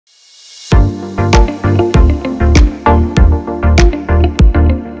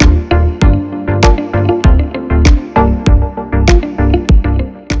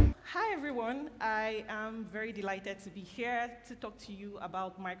delighted to be here to talk to you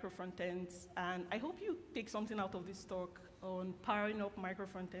about micro-frontends, and I hope you take something out of this talk on powering up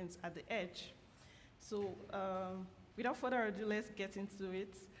micro-frontends at the edge. So without further ado, let's get into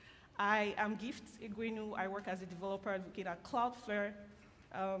it. I am Egwuenu. I work as a developer advocate at Cloudflare.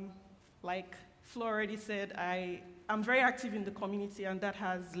 Like Flo already said, I'm very active in the community, and that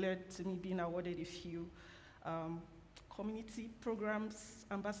has led to me being awarded a few community programs,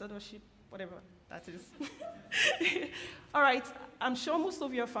 ambassadorship, whatever that is. All right, I'm sure most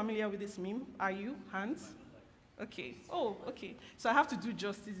of you are familiar with this meme. Are you? Hands? Okay. Oh, okay. So I have to do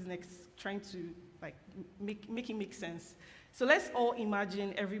justice next, trying to like make it make sense. So let's all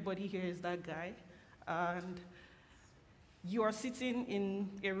imagine everybody here is that guy, and you are sitting in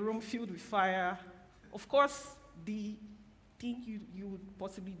a room filled with fire. Of course, the thing you would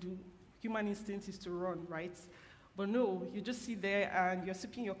possibly do, human instinct, is to run, right? But no, you just sit there and you're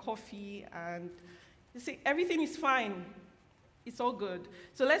sipping your coffee and you say, everything is fine, it's all good.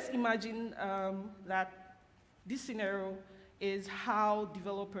 So let's imagine that this scenario is how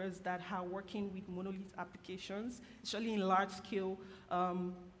developers that are working with monolith applications, especially in large-scale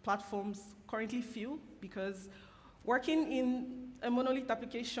platforms, currently feel, because working in a monolith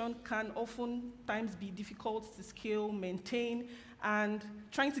application can oftentimes be difficult to scale, maintain, and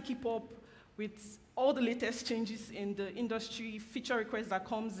trying to keep up with all the latest changes in the industry, feature requests that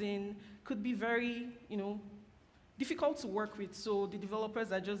comes in, could be very, difficult to work with. So the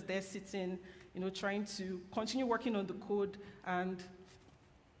developers are just there sitting, trying to continue working on the code and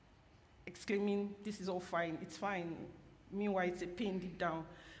exclaiming, this is all fine, it's fine. Meanwhile, it's a pain deep down.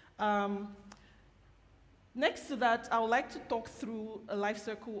 Next to that, I would like to talk through a life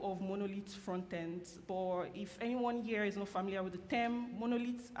cycle of monolith frontends. But if anyone here is not familiar with the term,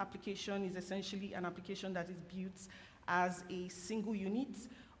 monolith application is essentially an application that is built as a single unit.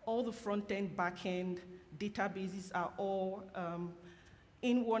 All the front-end, back-end databases are all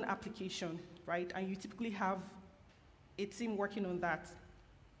in one application, right? And you typically have a team working on that.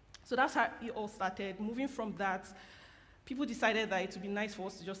 So that's how it all started. Moving from that, people decided that it would be nice for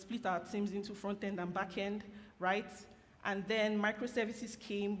us to just split our teams into front-end and back-end, right? And then microservices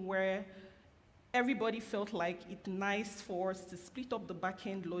came where everybody felt like it's nice for us to split up the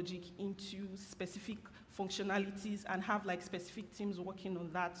back-end logic into specific functionalities and have like specific teams working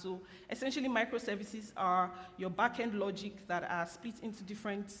on that. So essentially microservices are your back-end logic that are split into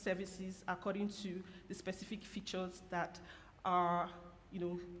different services according to the specific features that are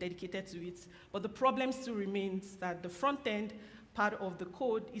dedicated to it. But the problem still remains that the front-end part of the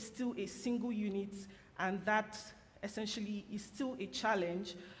code is still a single unit, and that essentially is still a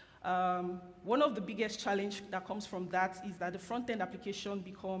challenge. One of the biggest challenges that comes from that is that the front-end application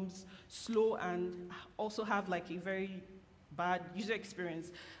becomes slow and also have like a very bad user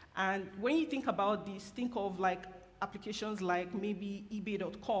experience. And when you think about this, think of like applications like maybe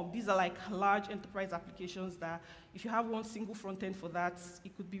ebay.com. These are like large enterprise applications that if you have one single front end for that,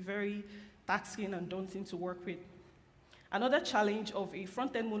 it could be very taxing and daunting to work with. Another challenge of a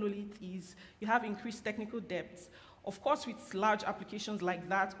front end monolith is you have increased technical depth. Of course, with large applications like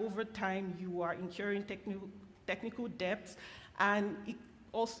that, over time you are incurring technical depth, and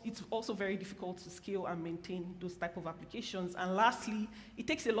it's also very difficult to scale and maintain those type of applications. And lastly, it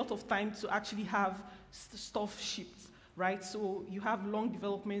takes a lot of time to actually have stuff shipped, right? So you have long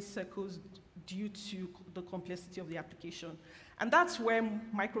development cycles due to the complexity of the application. And that's where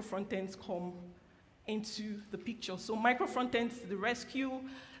micro-frontends come into the picture. So micro-frontends, the rescue,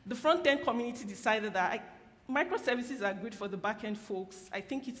 the front-end community decided that microservices are good for the back-end folks. I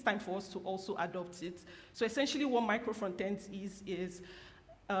think it's time for us to also adopt it. So essentially what micro-frontends is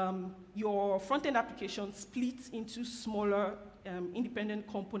your front-end application split into smaller independent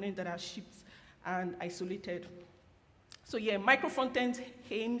components that are shipped and isolated. So yeah, micro-frontends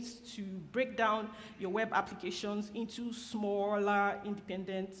aims to break down your web applications into smaller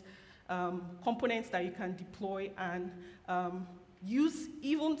independent components that you can deploy and use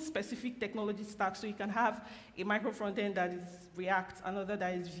even specific technology stacks. So you can have a micro-frontend that is React, another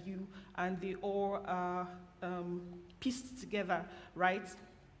that is Vue, and they all are pieced together, right?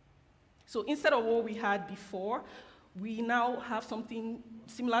 So instead of what we had before, we now have something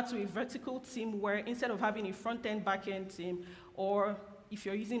similar to a vertical team where instead of having a front-end, back-end team, or if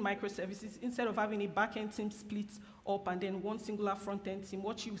you're using microservices, instead of having a back-end team split up and then one singular front-end team,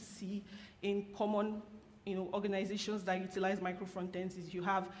 what you see in common organizations that utilize micro-frontends is you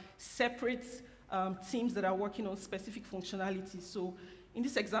have separate teams that are working on specific functionalities. So in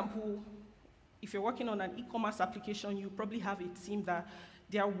this example, if you're working on an e-commerce application, you probably have a team that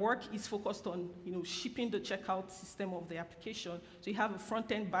their work is focused on shipping the checkout system of the application. So you have a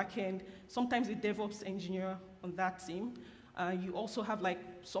front-end, back-end, sometimes a DevOps engineer on that team. You also have like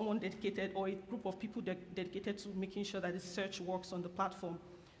someone dedicated or a group of people dedicated to making sure that the search works on the platform.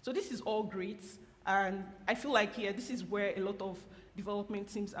 So this is all great, and I feel like this is where a lot of development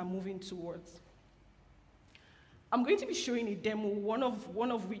teams are moving towards. I'm going to be showing a demo, one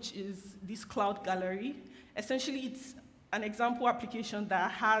of which is this cloud gallery. Essentially, it's an example application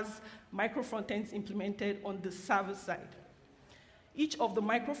that has micro-frontends implemented on the server side. Each of the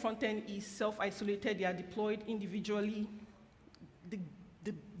micro-frontend is self-isolated, they are deployed individually.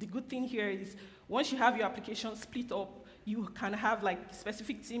 The good thing here is once you have your application split up, you can have like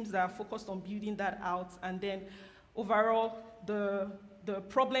specific teams that are focused on building that out, and then overall, the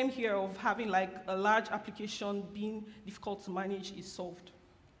problem here of having like a large application being difficult to manage is solved.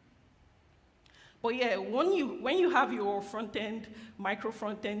 But yeah, when you have your front-end,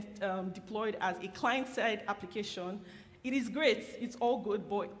 micro-frontend deployed as a client-side application, it is great, it's all good,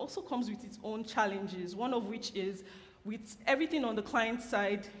 but it also comes with its own challenges, one of which is with everything on the client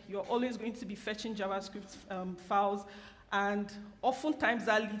side, you're always going to be fetching JavaScript files, and oftentimes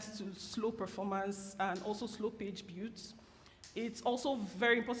that leads to slow performance and also slow page builds. It's also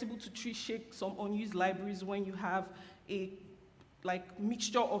very impossible to tree-shake some unused libraries when you have a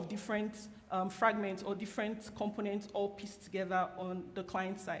mixture of different fragments or different components all pieced together on the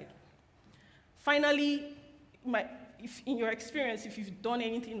client side. Finally, if in your experience, if you've done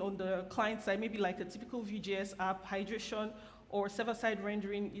anything on the client side, maybe like a typical Vue.js app, hydration or server-side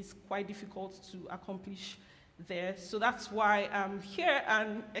rendering is quite difficult to accomplish there. So that's why I'm here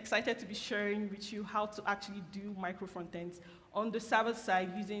and excited to be sharing with you how to actually do micro-frontends on the server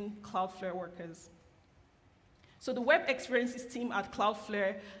side using Cloudflare Workers. So the web experiences team at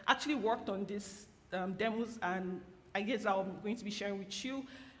Cloudflare actually worked on these demos, and I guess I'm going to be sharing with you.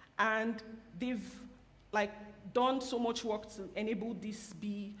 And they've done so much work to enable this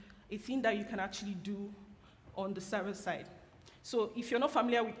be a thing that you can actually do on the server side. So if you're not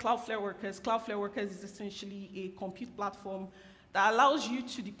familiar with Cloudflare Workers is essentially a compute platform that allows you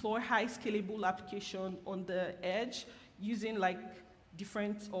to deploy high scalable application on the edge using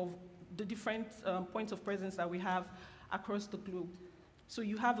different points of presence that we have across the globe. So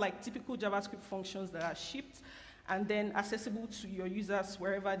you have typical JavaScript functions that are shipped and then accessible to your users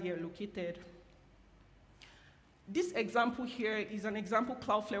wherever they are located. This example here is an example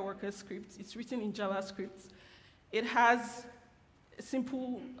Cloudflare Workers script. It's written in JavaScript. It has a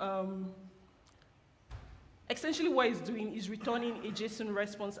simple, essentially what it's doing is returning a JSON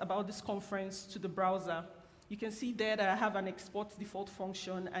response about this conference to the browser. You can see there that I have an export default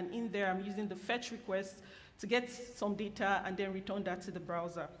function, and in there I'm using the fetch request to get some data and then return that to the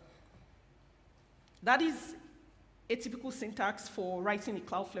browser. That is a typical syntax for writing a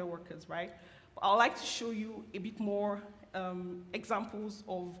Cloudflare Workers, right? But I'd like to show you a bit more examples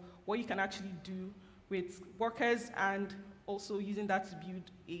of what you can actually do with Workers and also using that to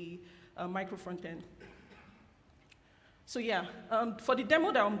build a micro-frontend. So yeah, for the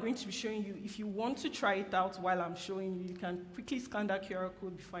demo that I'm going to be showing you, if you want to try it out while I'm showing you, you can quickly scan that QR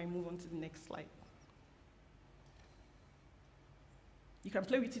code before I move on to the next slide. You can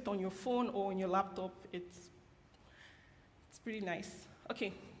play with it on your phone or on your laptop. It's pretty nice.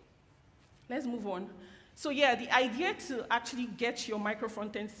 Okay, let's move on. So yeah, the idea to actually get your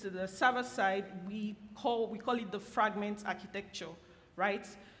micro-frontends to the server side, we call it the fragment architecture, right?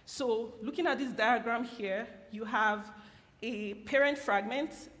 So looking at this diagram here, you have a parent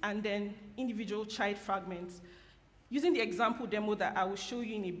fragment and then individual child fragments. Using the example demo that I will show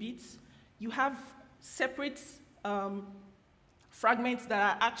you in a bit, you have separate fragments that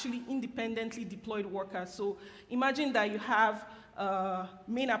are actually independently deployed workers. So imagine that you have a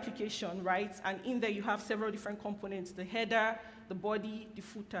main application, right? And in there you have several different components, the header, the body, the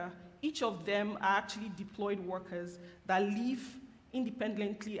footer. Each of them are actually deployed workers that live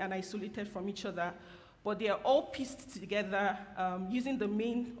independently and isolated from each other, but they are all pieced together using the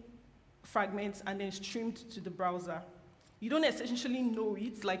main fragments and then streamed to the browser. You don't essentially know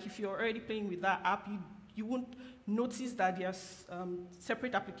it, like if you're already playing with that app, you won't notice that there's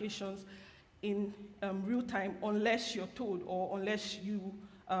separate applications in real time unless you're told or unless you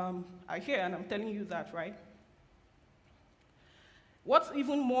are here and I'm telling you that, right? What's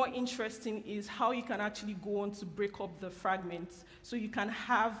even more interesting is how you can actually go on to break up the fragments. So you can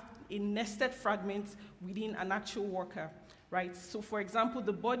have a nested fragment within an actual worker, right? So for example,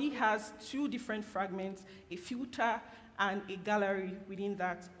 the body has two different fragments, a filter and a gallery within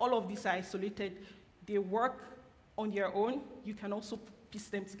that. All of these are isolated. They work on their own. You can also piece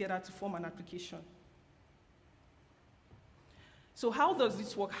them together to form an application. So how does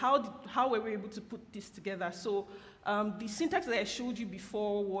this work? How were we able to put this together? So the syntax that I showed you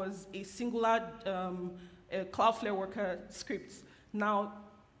before was a singular Cloudflare Worker scripts. Now,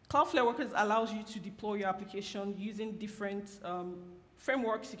 Cloudflare Workers allows you to deploy your application using different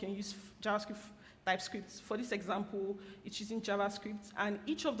frameworks. You can use JavaScript, TypeScript. For this example, it's using JavaScript, and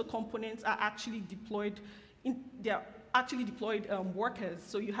each of the components are actually deployed. They're actually deployed workers.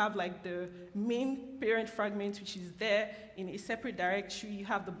 So you have like the main parent fragment, which is there in a separate directory. You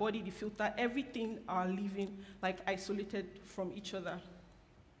have the body, the filter, everything are living like isolated from each other.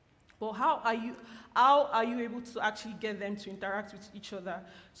 But how are you able to actually get them to interact with each other?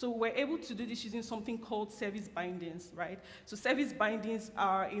 So we're able to do this using something called service bindings, right? So service bindings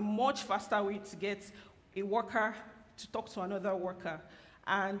are a much faster way to get a worker to talk to another worker.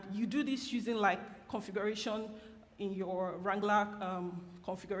 And you do this using like configuration in your Wrangler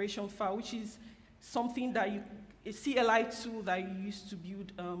configuration file, which is something that a CLI tool that you use to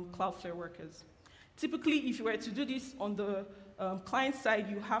build Cloudflare Workers. Typically, if you were to do this on the client side,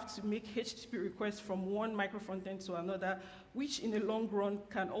 you have to make HTTP requests from one micro-frontend to another, which in the long run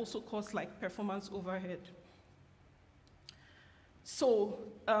can also cause like performance overhead. So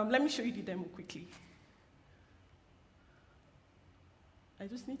let me show you the demo quickly. I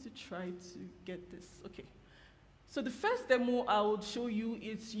just need to try to get this. Okay. So the first demo I would show you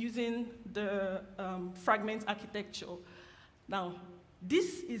is using the fragment architecture. Now,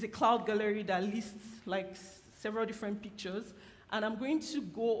 this is a cloud gallery that lists like several different pictures, and I'm going to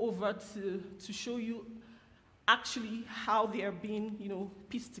go over to show you actually how they are being,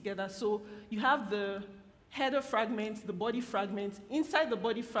 pieced together. So you have the header fragment, the body fragment. Inside the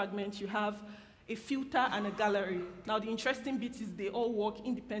body fragment, you have a filter and a gallery. Now, the interesting bit is they all work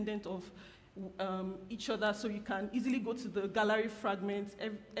independent of each other, so you can easily go to the gallery fragment.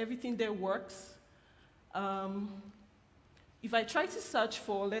 Everything there works. If I try to search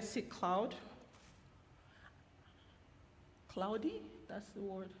for, let's say, cloudy, that's the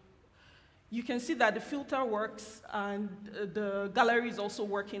word, you can see that the filter works and the gallery is also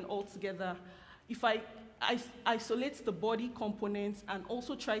working all together. If I isolate the body components and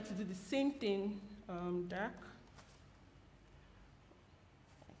also try to do the same thing, dark,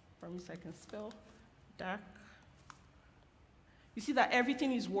 promise I can spell, dark, you see that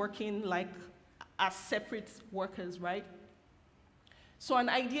everything is working like as separate workers, right? So an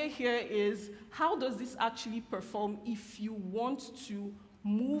idea here is, how does this actually perform if you want to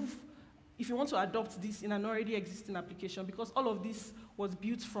adopt this in an already existing application? Because all of this was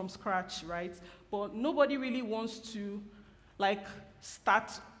built from scratch, right? But nobody really wants to like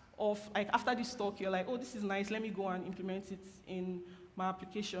start off, like after this talk, you're like, oh, this is nice, let me go and implement it in my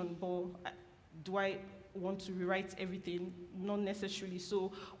application, but do I want to rewrite everything? Not necessarily.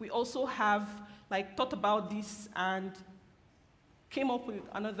 So we also have like thought about this and came up with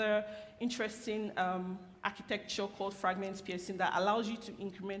another interesting architecture called fragment piercing that allows you to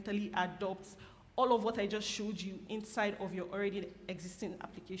incrementally adopt all of what I just showed you inside of your already existing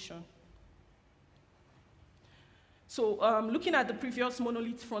application. So looking at the previous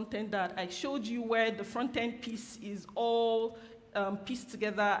monolith front-end that I showed you, where the front-end piece is all pieced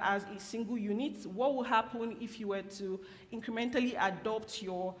together as a single unit, what will happen if you were to incrementally adopt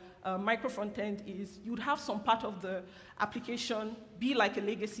your micro-frontend is you'd have some part of the application be like a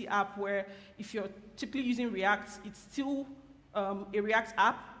legacy app, where if you're typically using React, it's still a React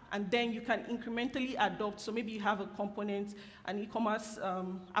app, and then you can incrementally adopt. So maybe you have a component, an e-commerce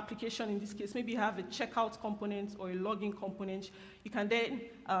application in this case, maybe you have a checkout component or a login component. You can then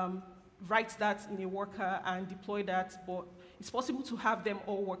write that in a worker and deploy that, but it's possible to have them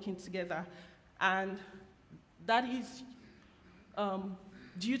all working together. And that is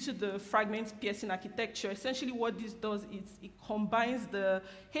due to the fragment piercing architecture. Essentially what this does is it combines the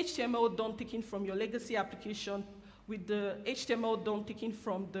HTML DOM taken from your legacy application with the HTML DOM taken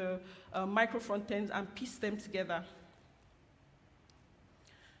from the micro-frontends and piece them together.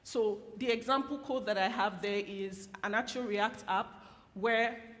 So the example code that I have there is an actual React app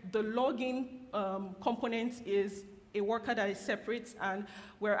where the login component is a worker that is separate, and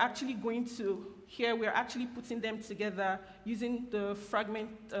we're actually going to, here we're actually putting them together using the fragment,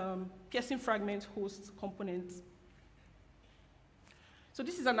 piercing fragment host component. So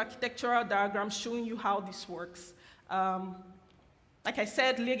this is an architectural diagram showing you how this works. Like I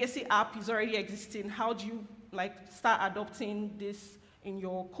said, legacy app is already existing. How do you start adopting this in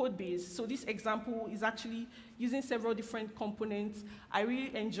your code base? So this example is actually using several different components. I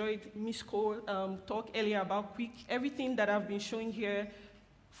really enjoyed Mishko's talk earlier about Quick. Everything that I've been showing here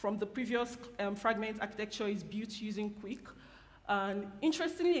from the previous fragment architecture is built using Quick. And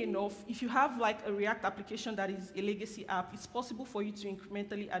interestingly enough, if you have like a React application that is a legacy app, it's possible for you to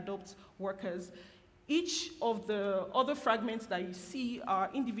incrementally adopt workers. Each of the other fragments that you see are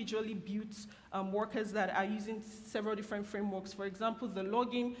individually built workers that are using several different frameworks. For example, the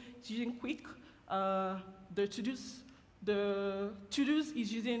login is using Quick, the to-dos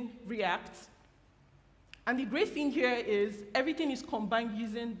is using React. And the great thing here is everything is combined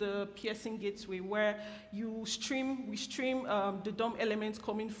using the Pearson gateway, where we stream the DOM elements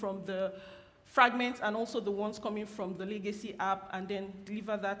coming from the fragments and also the ones coming from the legacy app, and then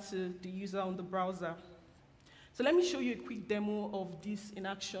deliver that to the user on the browser. So let me show you a quick demo of this in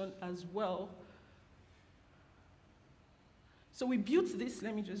action as well. So we built this,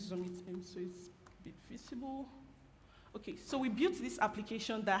 let me just zoom it in so it's a bit visible. Okay, so we built this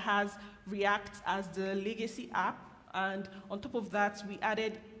application that has React as the legacy app, and on top of that, we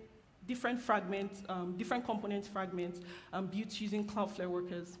added different fragments, different component fragments built using Cloudflare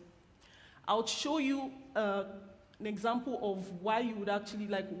Workers. I'll show you an example of why you would actually,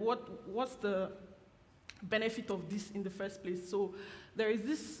 like, what's the benefit of this in the first place. So there is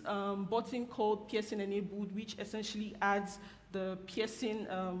this button called Pearson Enabled, which essentially adds the Pearson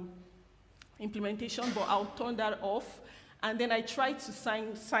implementation, but I'll turn that off. And then I try to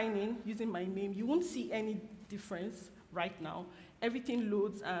sign in using my name. You won't see any difference right now. Everything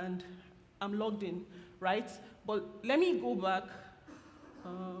loads and I'm logged in, right? But let me go back,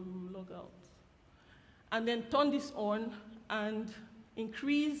 log out, and then turn this on and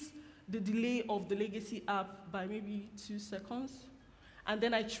increase the delay of the legacy app by maybe 2 seconds. And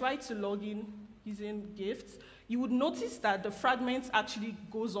then I try to log in using gifts. You would notice that the fragment actually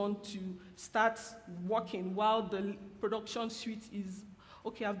goes on to start working while the production suite is,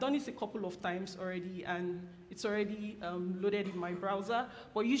 okay, I've done this a couple of times already, and it's already loaded in my browser.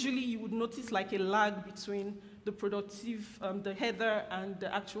 But usually you would notice like a lag between the productive, the header and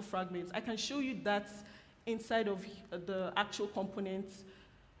the actual fragments. I can show you that inside of the actual components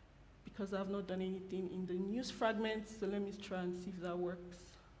because I've not done anything in the news fragment. So let me try and see if that works.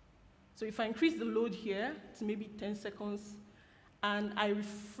 So if I increase the load here to maybe 10 seconds, and I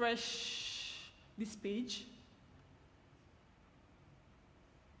refresh this page,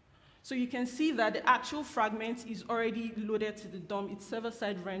 so you can see that the actual fragment is already loaded to the DOM. It's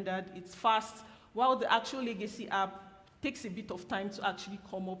server-side rendered, it's fast, while the actual legacy app takes a bit of time to actually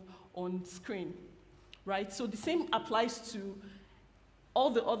come up on screen, right? So the same applies to all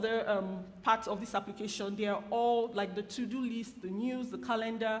the other parts of this application. They are all like the to-do list, the news, the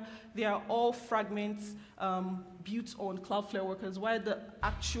calendar, they are all fragments built on Cloudflare Workers, while the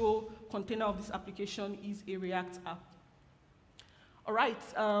actual container of this application is a React app. All right,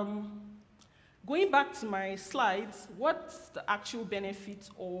 going back to my slides, what's the actual benefit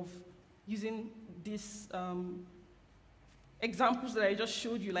of using these examples that I just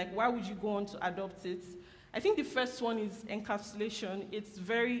showed you? Like, why would you go on to adopt it? I think the first one is encapsulation. It's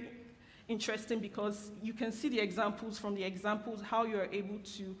very interesting because you can see the examples from the examples, how you're able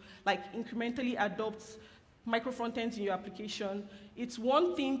to like incrementally adopt micro-frontends in your application. It's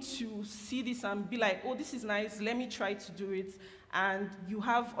one thing to see this and be like, oh, this is nice, let me try to do it. And you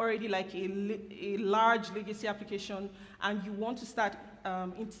have already like a large legacy application and you want to start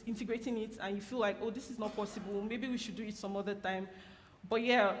integrating it and you feel like, oh, this is not possible, maybe we should do it some other time. But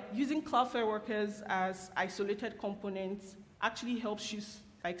yeah, using Cloudflare Workers as isolated components actually helps you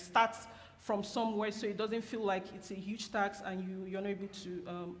like start from somewhere so it doesn't feel like it's a huge task and you're not able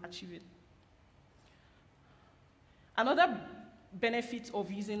to achieve it. Another benefit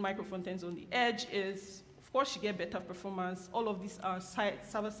of using micro-frontends on the edge is, of course, you get better performance. All of these are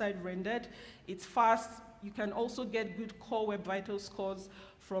server-side rendered. It's fast. You can also get good core web vital scores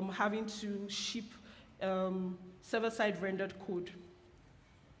from having to ship server-side rendered code.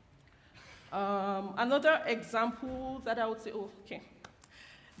 Another example that I would say,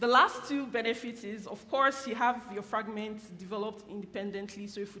 the last two benefits is, of course, you have your fragments developed independently.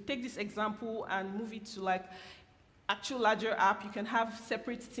 So if we take this example and move it to like actual larger app, you can have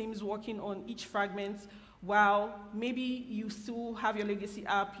separate teams working on each fragment, while maybe you still have your legacy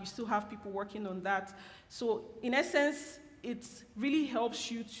app, you still have people working on that. So in essence, it really helps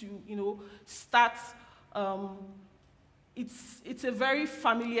you to, start. It's a very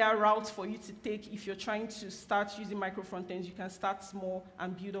familiar route for you to take if you're trying to start using micro-frontends. You can start small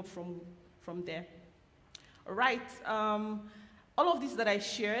and build up from there. All right. All of this that I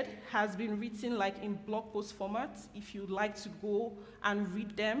shared has been written like in blog post format. If you'd like to go and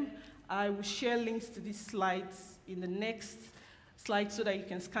read them, I will share links to these slides in the next slide so that you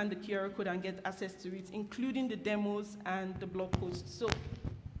can scan the QR code and get access to it, including the demos and the blog posts. So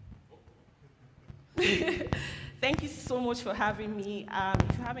thank you so much for having me.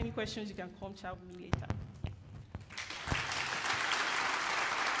 If you have any questions, you can come chat with me later.